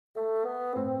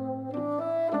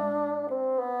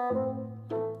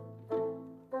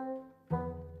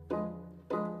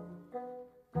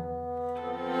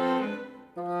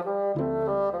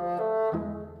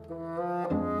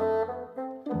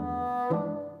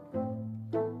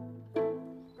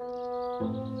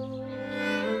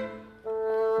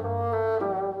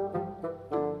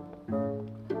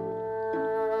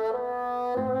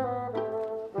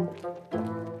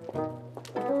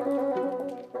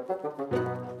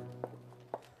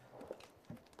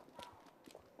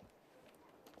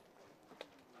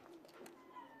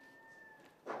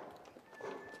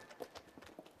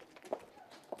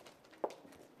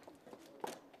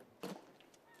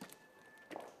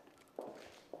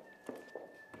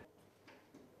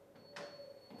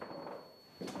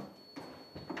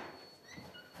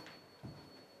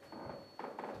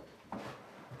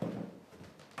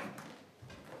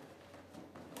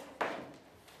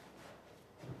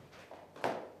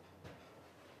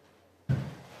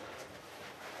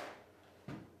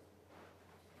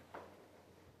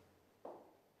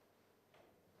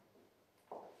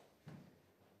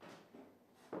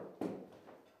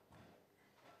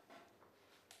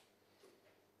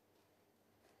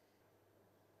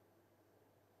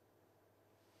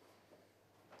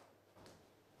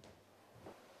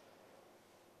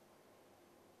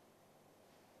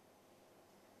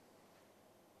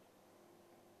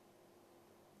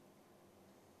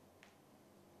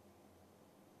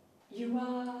You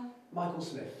are? Michael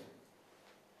Smith.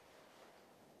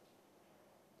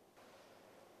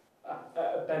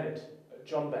 Bennett.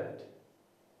 John Bennett.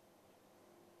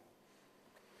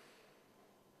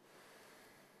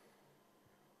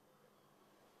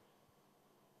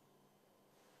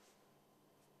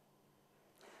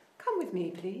 Come with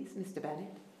me, please, Mr.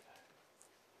 Bennett.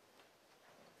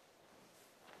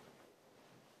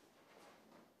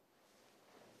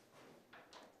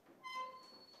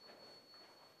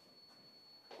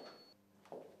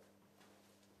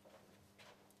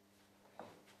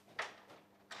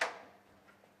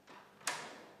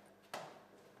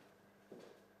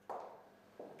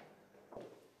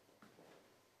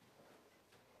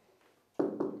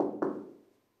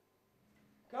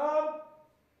 Come!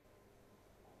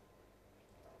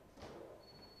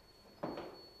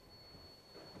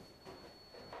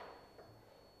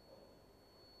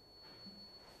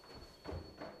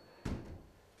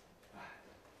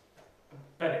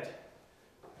 Bennett.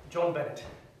 John Bennett.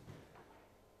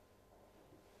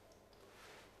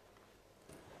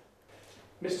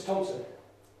 Mrs. Thompson.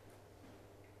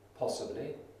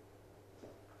 Possibly.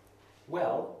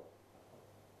 Well,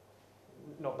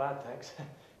 Not bad, thanks.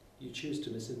 you choose to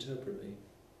misinterpret me.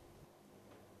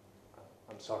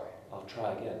 I'm sorry. I'll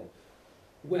try again.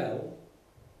 Well,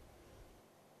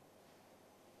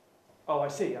 Oh, I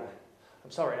see.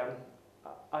 I'm sorry.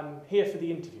 I'm here for the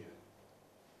interview.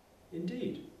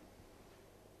 indeed.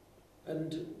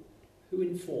 And who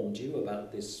informed you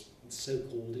about this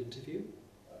so-called interview?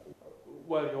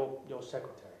 Well, your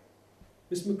secretary.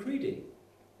 Miss Macready?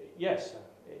 Yes,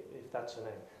 if that's her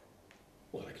name.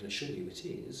 Well, I can assure you it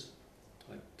is.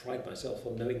 I pride myself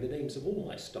on knowing the names of all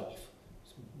my staff.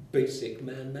 It's basic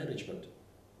man management.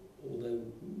 Although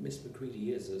Miss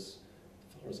Macready is, as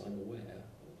far as I'm aware,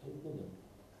 a woman.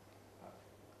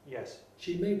 Yes.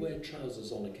 She may wear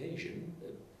trousers on occasion,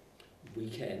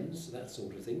 weekends, that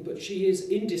sort of thing, but she is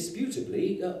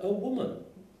indisputably a woman.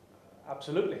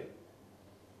 Absolutely.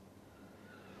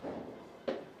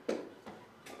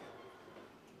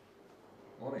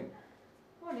 Morning.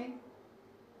 Morning.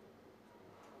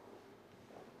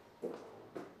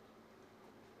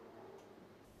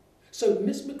 So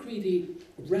Miss Macready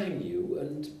rang you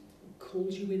and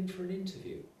called you in for an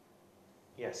interview.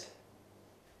 Yes.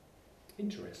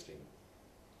 Interesting.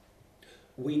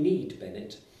 We need,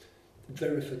 Bennett,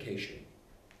 verification,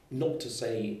 not to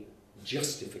say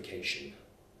justification.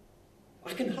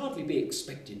 I can hardly be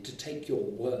expected to take your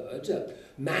word, a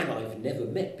man I've never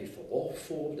met before,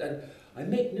 and I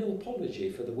make no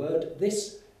apology for the word,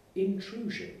 this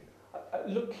intrusion.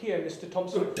 Look here, Mr.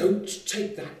 Thompson. Look, don't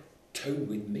take that tone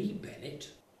with me, Bennett.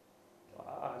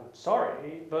 I'm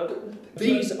sorry, but...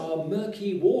 These are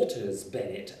murky waters,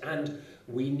 Bennett, and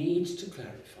we need to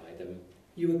clarify them.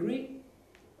 You agree?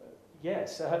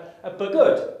 Yes, but...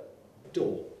 Good.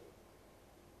 Door.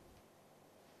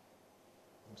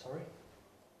 I'm sorry?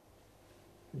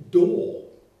 Door.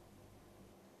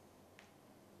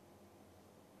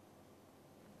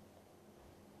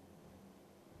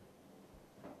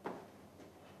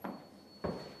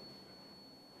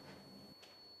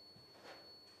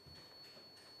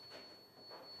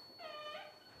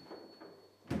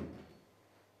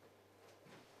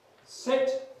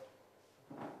 Sit!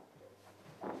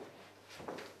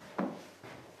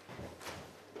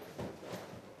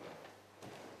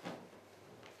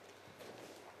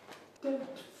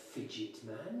 Don't fidget,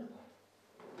 man.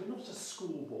 You're not a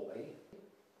schoolboy.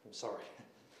 I'm sorry.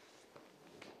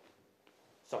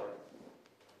 Sorry.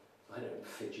 I don't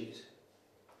fidget.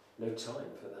 No time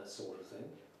for that sort of thing.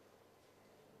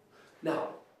 Now,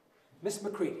 Miss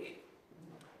Macready,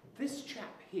 this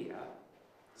chap here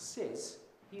says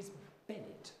he's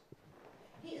Bennett.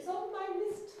 He is on my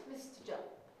list, Mr.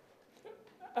 Jupp.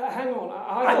 Hang on,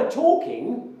 I'm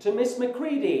talking to Miss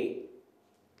Macready.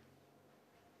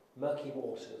 Murky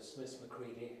waters, Miss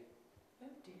Macready. Oh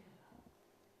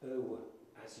dear. Oh,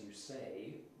 as you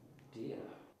say, dear.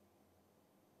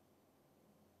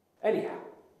 Anyhow,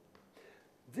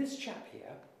 this chap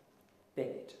here,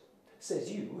 Bennett,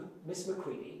 says you, Miss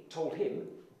Macready, told him,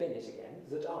 Bennett again,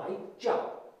 that I,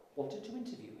 Jupp, wanted to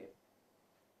interview him.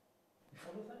 You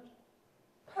follow that?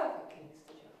 Perfectly,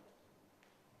 Mr. Jupp.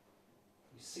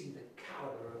 You see the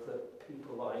calibre of the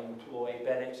people I employ,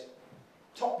 Bennett.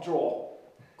 Top drawer.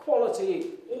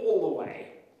 Quality all the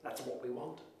way. That's what we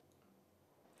want.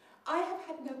 I have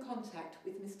had no contact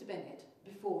with Mr. Bennett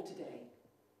before today.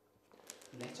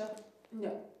 Letter?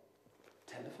 No.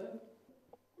 Telephone?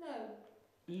 No.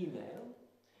 Email?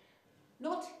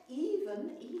 Not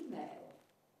even email.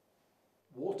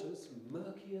 Waters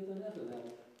murkier than ever then.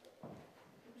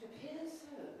 It appears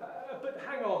so. but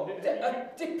hang on, a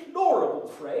deplorable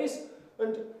phrase,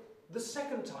 and the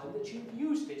second time that you've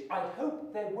used it. I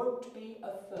hope there won't be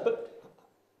a third. But,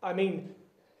 I mean,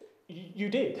 you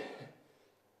did.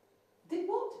 Did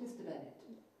what, Mr. Bennett?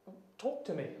 Talk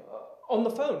to me on the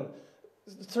phone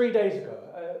 3 days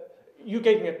ago. You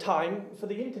gave me a time for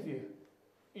the interview.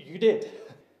 You did.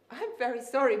 I'm very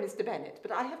sorry, Mr. Bennett,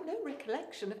 but I have no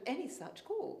recollection of any such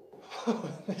call.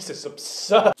 This is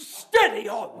absurd. Steady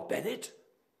on, Bennett.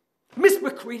 Miss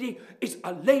Macready is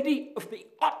a lady of the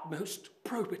utmost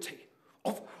probity,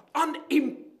 of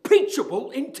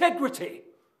unimpeachable integrity.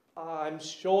 I'm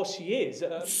sure she is.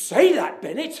 Say that,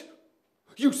 Bennett.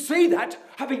 You say that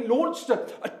having launched a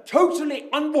totally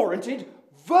unwarranted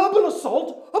verbal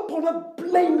assault upon a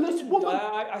blameless woman.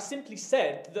 I simply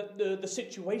said that the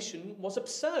situation was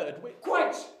absurd.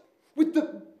 Quite. With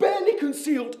the barely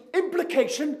concealed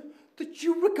implication that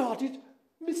you regarded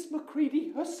Miss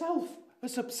Macready herself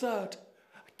as absurd.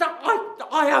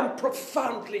 I am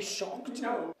profoundly shocked.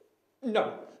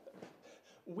 No.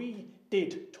 We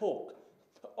did talk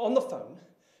on the phone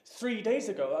 3 days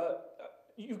ago.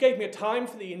 You gave me a time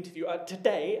for the interview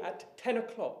today at 10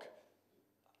 o'clock.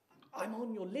 I'm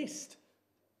on your list.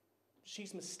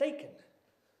 She's mistaken.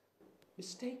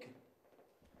 Mistaken?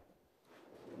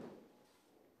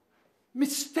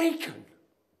 Mistaken?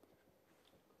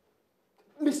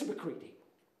 Miss Macready,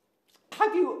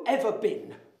 have you ever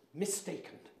been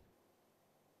mistaken?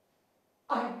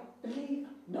 I believe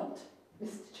not,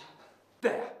 Mr. Jupp.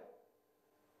 There.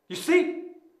 You see?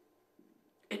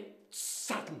 It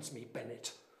saddens me,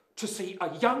 Bennett, to see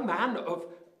a young man of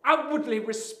outwardly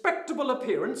respectable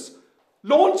appearance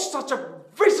launch such a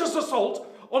vicious assault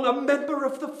on a member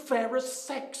of the fairest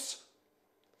sex.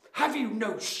 Have you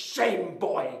no shame,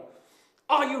 boy?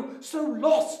 Are you so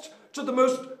lost to the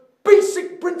most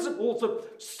basic principles of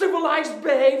civilized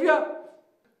behaviour?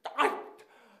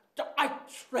 I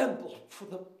tremble for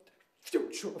the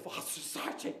future of our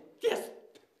society. Yes,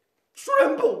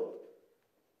 tremble.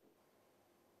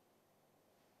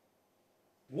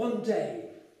 One day,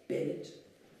 Bennett,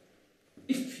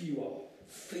 if you are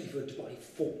favoured by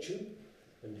fortune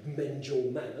and mend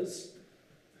your manners,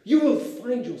 you will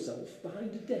find yourself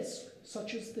behind a desk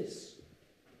such as this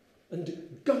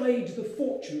and guide the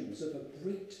fortunes of a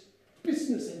great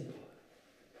business empire.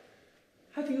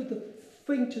 Have you the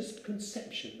faintest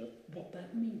conception of what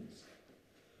that means?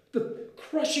 The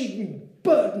crushing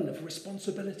burden of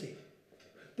responsibility,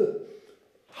 the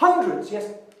hundreds,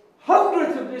 yes,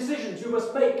 hundreds of decisions you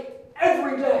must make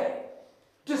every day,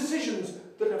 decisions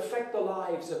that affect the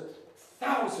lives of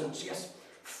thousands, yes,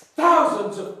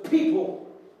 thousands of people.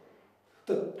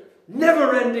 The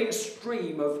never-ending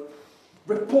stream of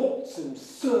reports and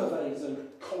surveys and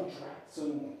contracts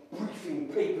and briefing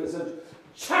papers and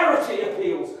charity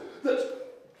appeals that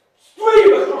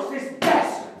stream across this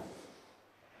desk.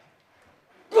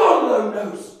 God alone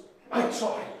knows I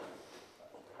try.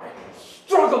 I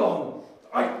struggle on.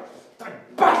 I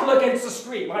battle against the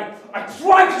stream. I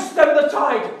try to stem the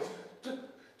tide.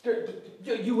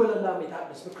 You will allow me that,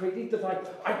 Miss Macready, that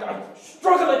I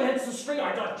struggle against the stream.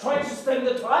 I try to stem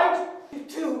the tide. You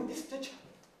do, Mr. Jupp.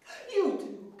 You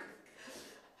do.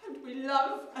 And we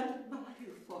love and admire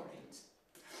you for it.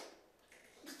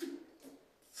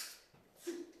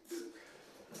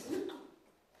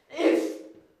 If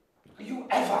you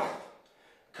ever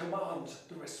command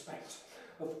the respect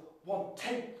of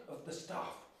 1/10 of the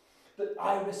staff that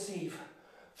I receive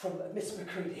from Miss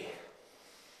Macready,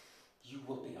 you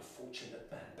will be a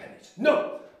fortunate man, Bennett.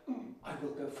 No, I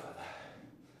will go further.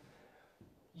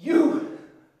 You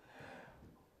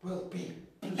will be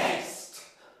blessed.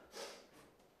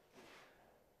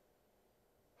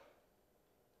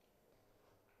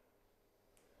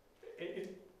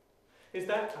 Is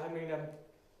that,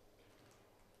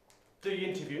 the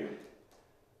interview?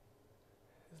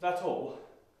 Is that all?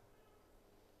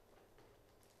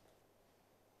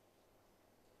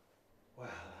 Well,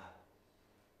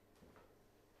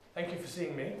 thank you for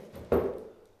seeing me.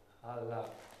 I'll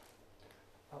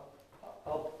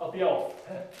be off.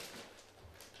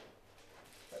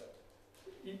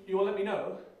 You will let me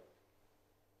know?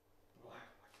 Well,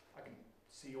 I can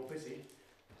see you're busy.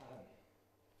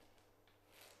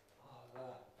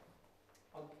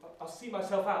 I'll see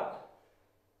myself out.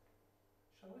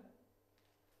 Shall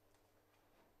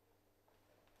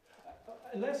I?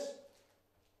 Unless...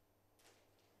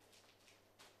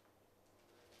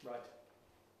 Right.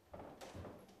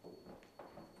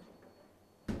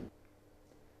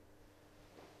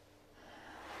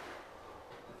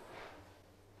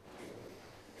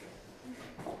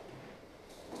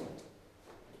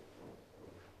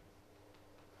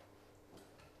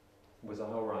 Was I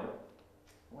all right?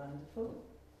 Wonderful.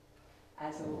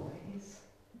 As always.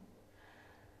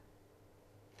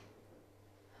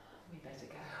 We better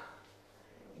go.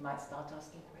 You might start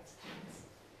asking questions.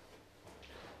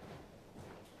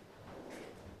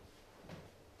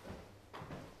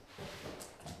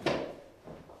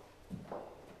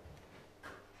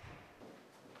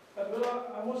 Well,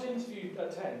 I was interviewed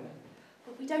at 10.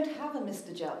 But we don't have a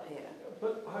Mr. Jupp here.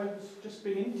 But I was just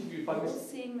being interviewed by You're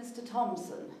Mr. seeing Mr.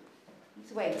 Thompson.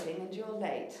 He's waiting and you're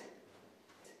late.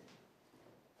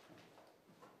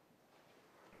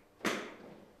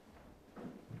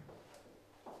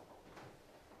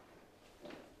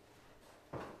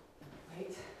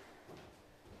 Wait.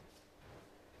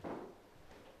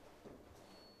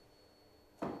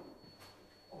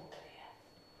 All clear.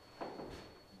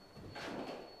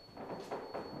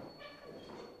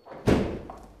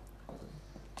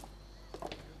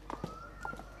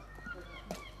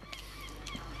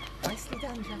 Nicely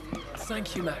done, Jeffy.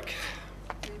 Thank you, Mac.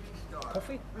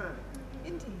 Coffee?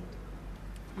 Indeed.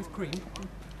 With cream?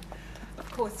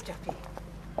 Of course, Jeffy.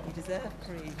 You deserve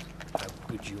cream. How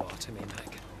good you are to me,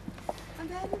 Mac. And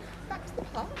then back to the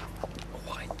park.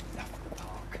 Oh, I love the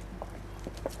park.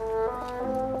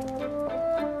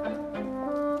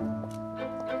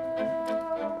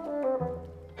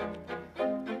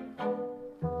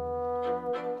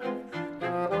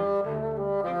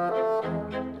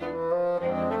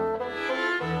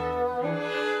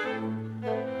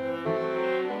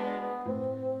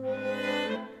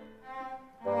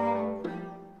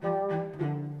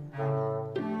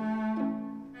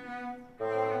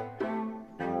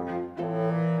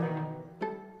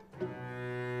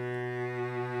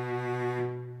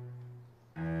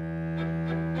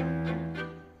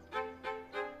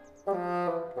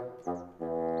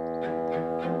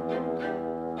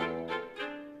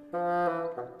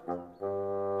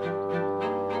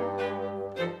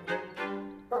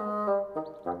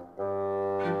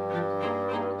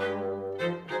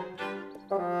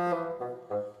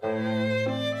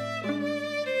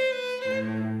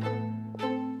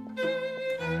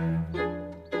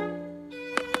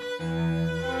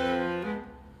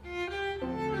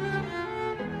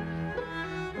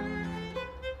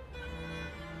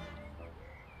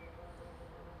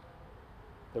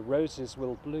 The roses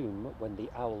will bloom when the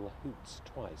owl hoots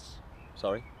twice.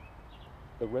 Sorry?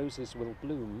 The roses will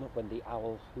bloom when the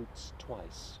owl hoots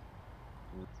twice.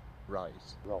 Right.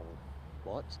 Wrong.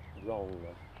 What? Wrong.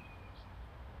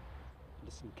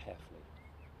 Listen carefully.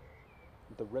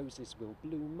 The roses will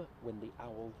bloom when the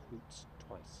owl hoots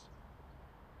twice.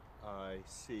 I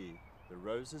see. The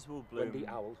roses will bloom... When the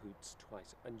owl hoots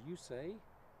twice. And you say?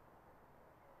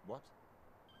 What?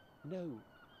 No.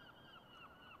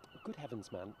 Good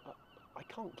heavens, man. I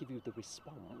can't give you the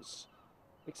response.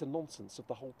 It's a nonsense of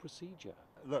the whole procedure.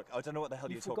 Look, I don't know what the hell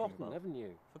You've you're talking forgotten, about. haven't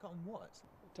you? Forgotten what?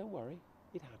 Don't worry.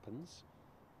 It happens.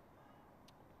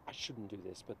 I shouldn't do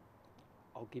this, but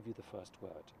I'll give you the first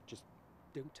word. Just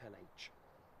don't tell H.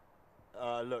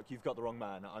 Look, you've got the wrong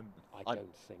man. I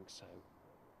don't think so.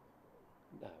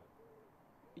 No.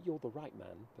 You're the right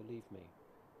man, believe me.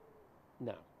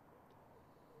 Now.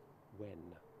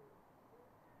 When?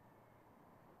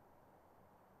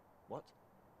 What?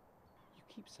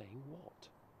 You keep saying what?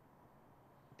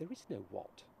 There is no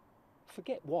what.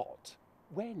 Forget what.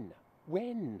 When?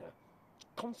 When?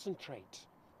 Concentrate.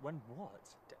 When what?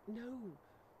 No.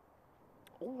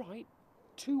 All right.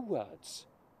 2 words.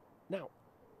 Now,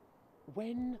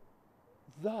 when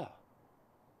the.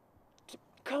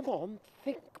 Come on,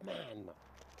 think, man.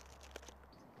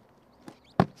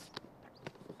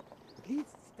 Please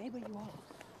stay where you are.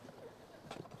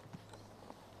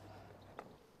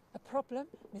 A problem,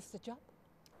 Mr. Jupp?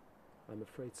 I'm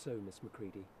afraid so, Miss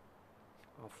Macready.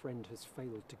 Our friend has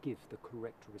failed to give the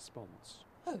correct response.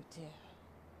 Oh dear.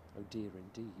 Oh dear,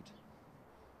 indeed.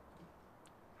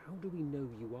 How do we know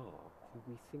you are who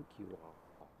we think you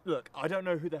are? Look, I don't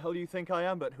know who the hell you think I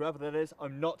am, but whoever that is,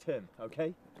 I'm not him,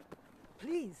 okay?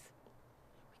 Please.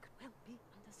 We could well be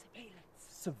under surveillance.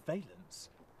 Surveillance?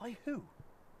 By who?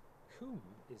 Whom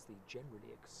is the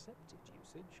generally accepted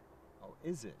usage. Oh,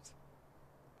 is it?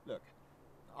 Look,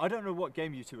 I don't know what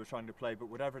game you two are trying to play, but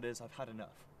whatever it is, I've had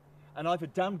enough. And I've a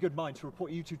damn good mind to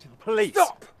report you two to the police!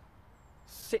 Stop!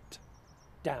 Sit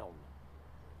down.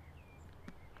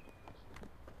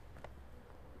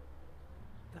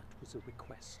 That was a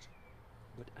request,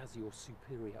 but as your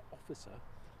superior officer,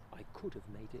 I could have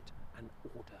made it an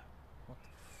order. What the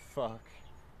fuck?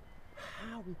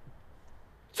 How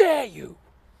dare you!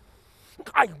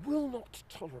 I will not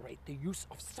tolerate the use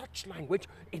of such language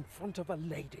in front of a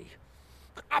lady.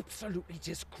 Absolutely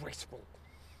disgraceful.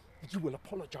 You will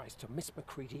apologize to Miss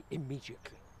Macready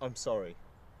immediately. I'm sorry.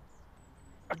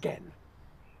 again.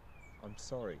 I'm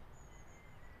sorry.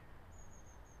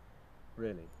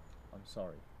 Really, I'm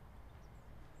sorry.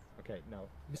 Okay, now,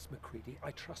 Miss Macready,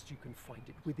 I trust you can find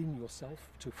it within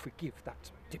yourself to forgive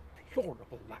that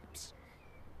deplorable lapse.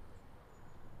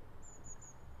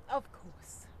 Of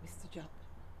course, Mr. Jupp.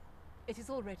 It is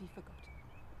already forgotten.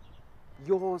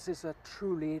 Yours is a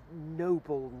truly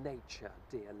noble nature,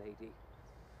 dear lady.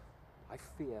 I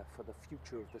fear for the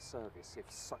future of the service if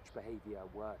such behaviour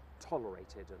were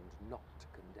tolerated and not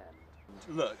condemned.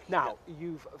 look. Now,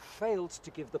 you've failed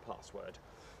to give the password.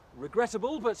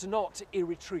 Regrettable, but not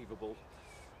irretrievable.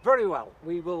 Very well,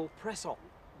 we will press on.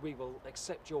 We will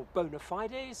accept your bona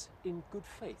fides in good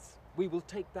faith. We will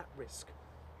take that risk.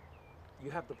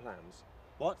 You have the plans.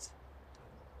 What?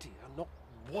 Dear, not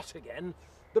what again?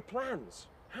 The plans.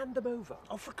 Hand them over.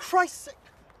 Oh, for Christ's sake!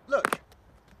 Look!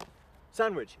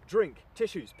 Sandwich, drink,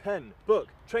 tissues, pen, book,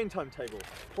 train timetable,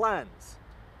 plans.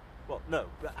 Well, no,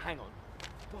 but hang on.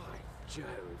 By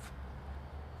Jove.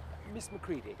 Miss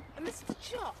Macready. Mr.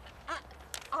 Jupp,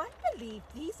 I believe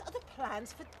these are the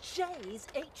plans for Jay's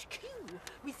HQ.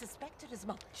 We suspected as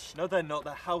much. No, they're not.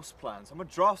 They're house plans. I'm a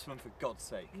draftsman, for God's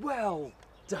sake. Well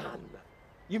done.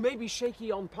 You may be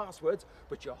shaky on passwords,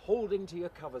 but you're holding to your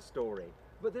cover story.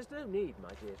 But there's no need, my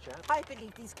dear chap. I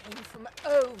believe these came from,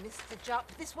 oh, Mr.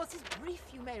 Jupp. This was his brief,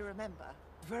 you may remember.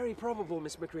 Very probable,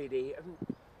 Miss Macready.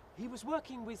 He was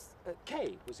working with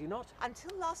Kay, was he not?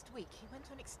 Until last week, he went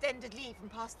on extended leave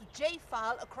and passed the J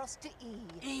file across to E.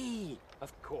 E,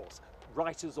 of course.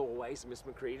 Right as always, Miss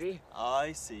Macready.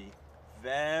 I see.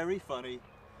 Very funny.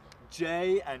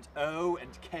 J and O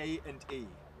and K and E.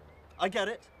 I get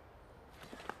it.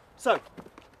 So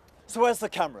where's the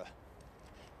camera?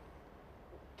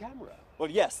 Camera? Well,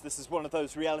 yes, this is one of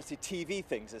those reality TV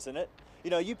things, isn't it? You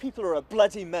know, you people are a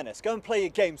bloody menace. Go and play your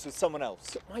games with someone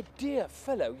else. My dear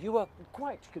fellow, you are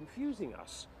quite confusing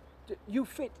us. You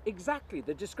fit exactly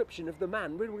the description of the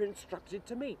man we were instructed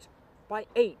to meet, by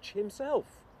H himself.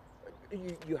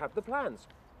 You have the plans.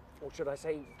 Or should I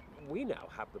say, we now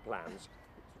have the plans.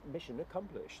 Mission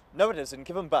accomplished. No, it isn't.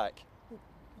 Give them back.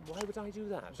 Why would I do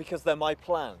that? Because they're my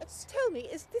plans. Tell me,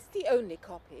 is this the only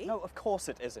copy? No, of course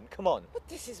it isn't. Come on. But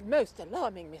this is most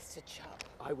alarming, Mr. Jupp.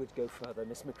 I would go further,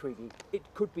 Miss Macready. It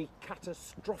could be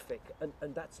catastrophic,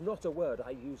 and that's not a word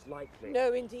I use lightly.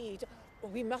 No, indeed.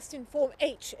 We must inform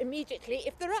H immediately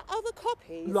if there are other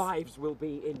copies. Lives will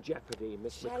be in jeopardy,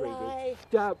 Miss Shall Macready.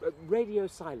 I? Radio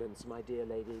silence, my dear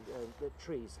lady. The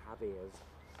trees have ears.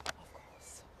 Of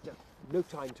course. No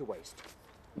time to waste.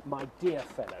 My dear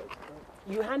fellow,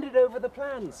 you handed over the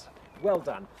plans. Well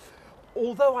done.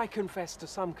 Although I confess to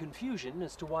some confusion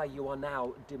as to why you are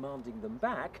now demanding them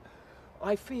back,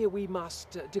 I fear we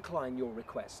must decline your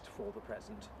request for the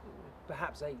present.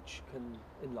 Perhaps H can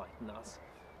enlighten us.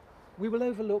 We will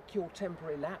overlook your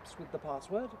temporary lapse with the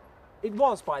password. It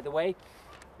was, by the way,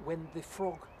 when the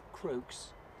frog croaks,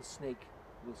 the snake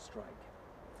will strike.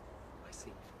 I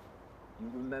see.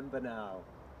 You remember now.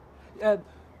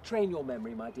 Train your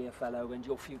memory, my dear fellow, and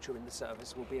your future in the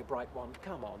service will be a bright one.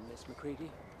 Come on, Miss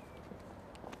Macready.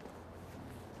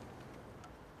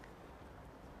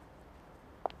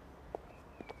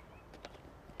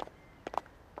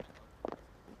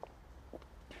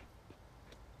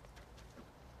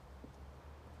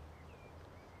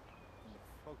 When the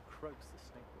frog croaks, the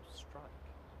snake will strike.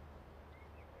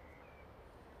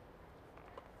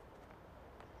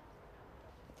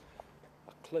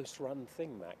 A close-run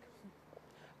thing, Mac.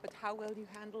 But how well you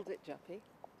handled it, Juppy.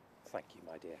 Thank you,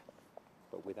 my dear.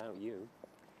 But without you...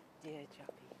 Dear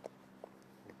Juppy.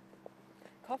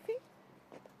 Coffee?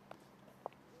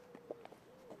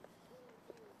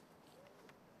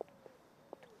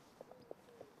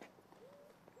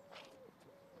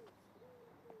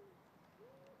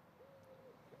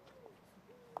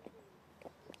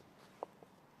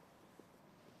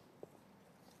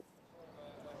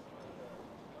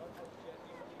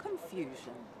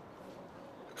 Confusion.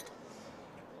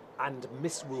 And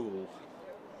misrule.